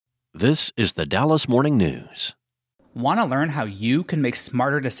This is the Dallas Morning News. Want to learn how you can make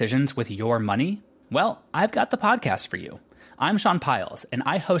smarter decisions with your money? Well, I've got the podcast for you. I'm Sean Piles, and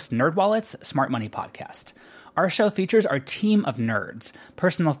I host NerdWallet's Smart Money Podcast. Our show features our team of nerds,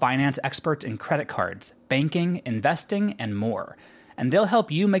 personal finance experts in credit cards, banking, investing, and more. And they'll help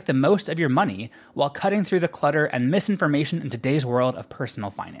you make the most of your money while cutting through the clutter and misinformation in today's world of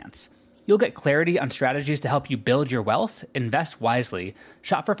personal finance. You'll get clarity on strategies to help you build your wealth, invest wisely,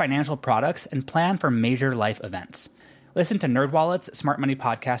 shop for financial products, and plan for major life events. Listen to NerdWallet's Smart Money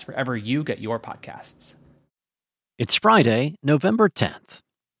Podcast wherever you get your podcasts. It's Friday, November 10th.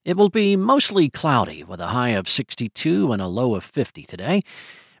 It will be mostly cloudy with a high of 62 and a low of 50 today.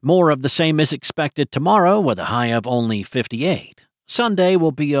 More of the same is expected tomorrow with a high of only 58. Sunday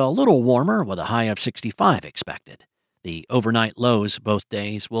will be a little warmer with a high of 65 expected. The overnight lows both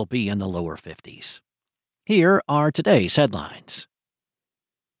days will be in the lower 50s. Here are today's headlines.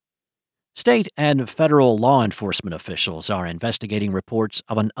 State and federal law enforcement officials are investigating reports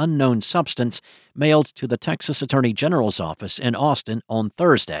of an unknown substance mailed to the Texas Attorney General's office in Austin on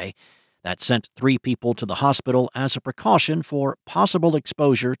Thursday that sent 3 people to the hospital as a precaution for possible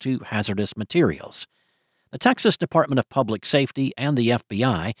exposure to hazardous materials. The Texas Department of Public Safety and the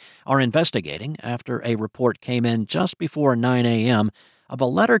FBI are investigating after a report came in just before 9 a.m. of a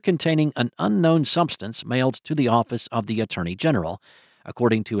letter containing an unknown substance mailed to the office of the Attorney General,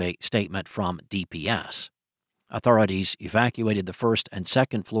 according to a statement from DPS. Authorities evacuated the first and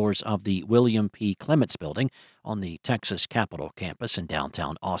second floors of the William P. Clements building on the Texas Capitol campus in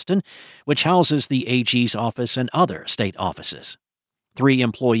downtown Austin, which houses the AG's office and other state offices. 3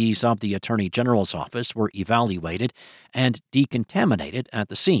 employees of the Attorney General's office were evaluated and decontaminated at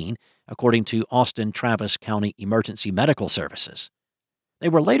the scene, according to Austin Travis County Emergency Medical Services. They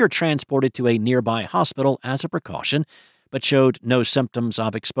were later transported to a nearby hospital as a precaution, but showed no symptoms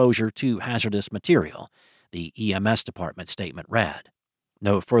of exposure to hazardous material, the EMS department statement read.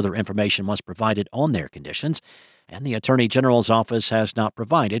 No further information was provided on their conditions, and the Attorney General's office has not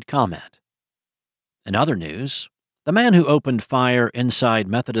provided comment. In other news, the man who opened fire inside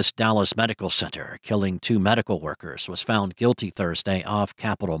Methodist Dallas Medical Center, killing 2 medical workers, was found guilty Thursday of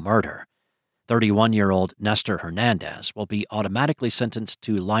capital murder. 31-year-old Nestor Hernandez will be automatically sentenced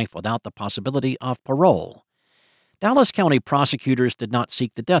to life without the possibility of parole. Dallas County prosecutors did not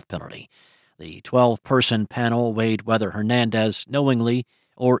seek the death penalty. The 12-person panel weighed whether Hernandez knowingly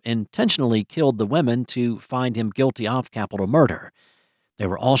or intentionally killed the women to find him guilty of capital murder. They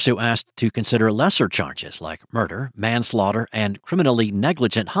were also asked to consider lesser charges like murder, manslaughter, and criminally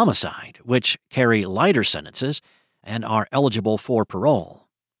negligent homicide, which carry lighter sentences and are eligible for parole.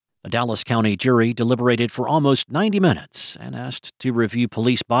 The Dallas County jury deliberated for almost 90 minutes and asked to review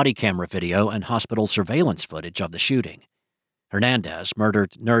police body camera video and hospital surveillance footage of the shooting. Hernandez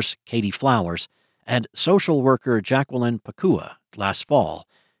murdered nurse Katie Flowers and social worker Jacqueline Pakua last fall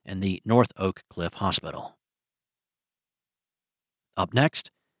in the North Oak Cliff Hospital. Up next,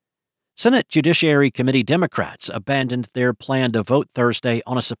 Senate Judiciary Committee Democrats abandoned their plan to vote Thursday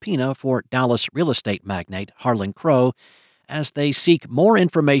on a subpoena for Dallas real estate magnate Harlan Crow as they seek more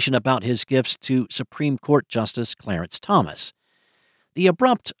information about his gifts to Supreme Court Justice Clarence Thomas. The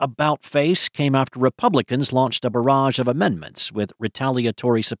abrupt about-face came after Republicans launched a barrage of amendments with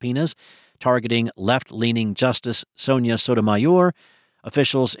retaliatory subpoenas targeting left-leaning Justice Sonia Sotomayor,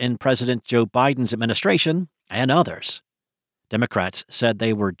 officials in President Joe Biden's administration, and others. Democrats said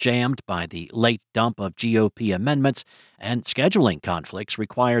they were jammed by the late dump of GOP amendments, and scheduling conflicts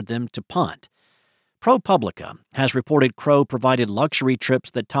required them to punt. ProPublica has reported Crow provided luxury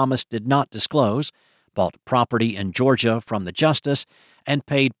trips that Thomas did not disclose, bought property in Georgia from the justice, and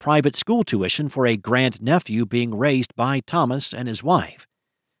paid private school tuition for a grandnephew being raised by Thomas and his wife.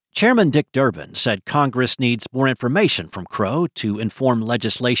 Chairman Dick Durbin said Congress needs more information from Crow to inform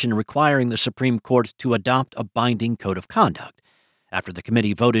legislation requiring the Supreme Court to adopt a binding code of conduct. After the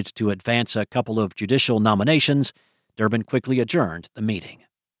committee voted to advance a couple of judicial nominations, Durbin quickly adjourned the meeting.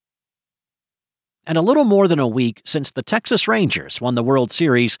 And a little more than a week since the Texas Rangers won the World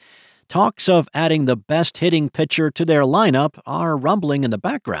Series, talks of adding the best hitting pitcher to their lineup are rumbling in the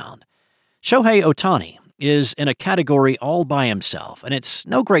background. Shohei Ohtani is in a category all by himself, and it's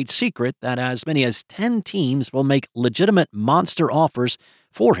no great secret that as many as 10 teams will make legitimate monster offers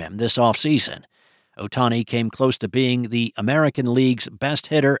for him this offseason. Ohtani came close to being the American League's best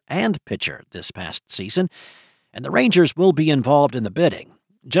hitter and pitcher this past season, and the Rangers will be involved in the bidding.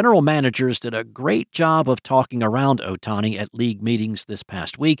 General managers did a great job of talking around Ohtani at league meetings this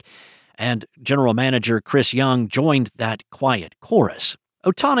past week, and General Manager Chris Young joined that quiet chorus.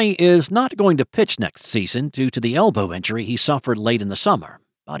 Ohtani is not going to pitch next season due to the elbow injury he suffered late in the summer,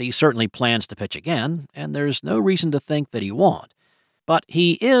 but he certainly plans to pitch again, and there's no reason to think that he won't. But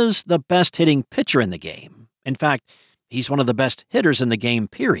he is the best hitting pitcher in the game. In fact, he's one of the best hitters in the game,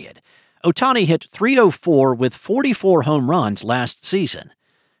 period. Ohtani hit .304 with 44 home runs last season,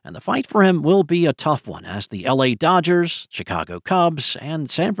 and the fight for him will be a tough one as the LA Dodgers, Chicago Cubs,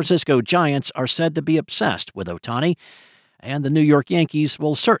 and San Francisco Giants are said to be obsessed with Ohtani, and the New York Yankees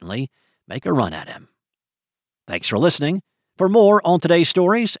will certainly make a run at him. Thanks for listening. For more on today's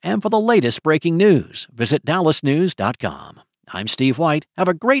stories and for the latest breaking news, visit dallasnews.com. I'm Steve White. Have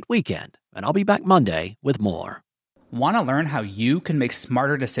a great weekend, and I'll be back Monday with more. Want to learn how you can make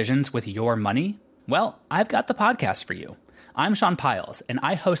smarter decisions with your money? Well, I've got the podcast for you. I'm Sean Piles, and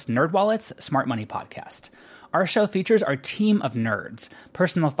I host NerdWallet's Smart Money Podcast. Our show features our team of nerds,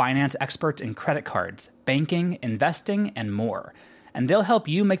 personal finance experts in credit cards, banking, investing, and more. And they'll help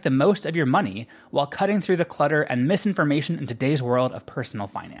you make the most of your money while cutting through the clutter and misinformation in today's world of personal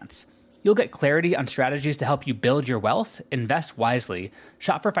finance. You'll get clarity on strategies to help you build your wealth, invest wisely,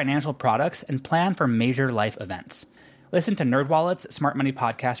 shop for financial products, and plan for major life events. Listen to NerdWallet's Smart Money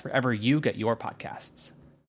Podcast wherever you get your podcasts.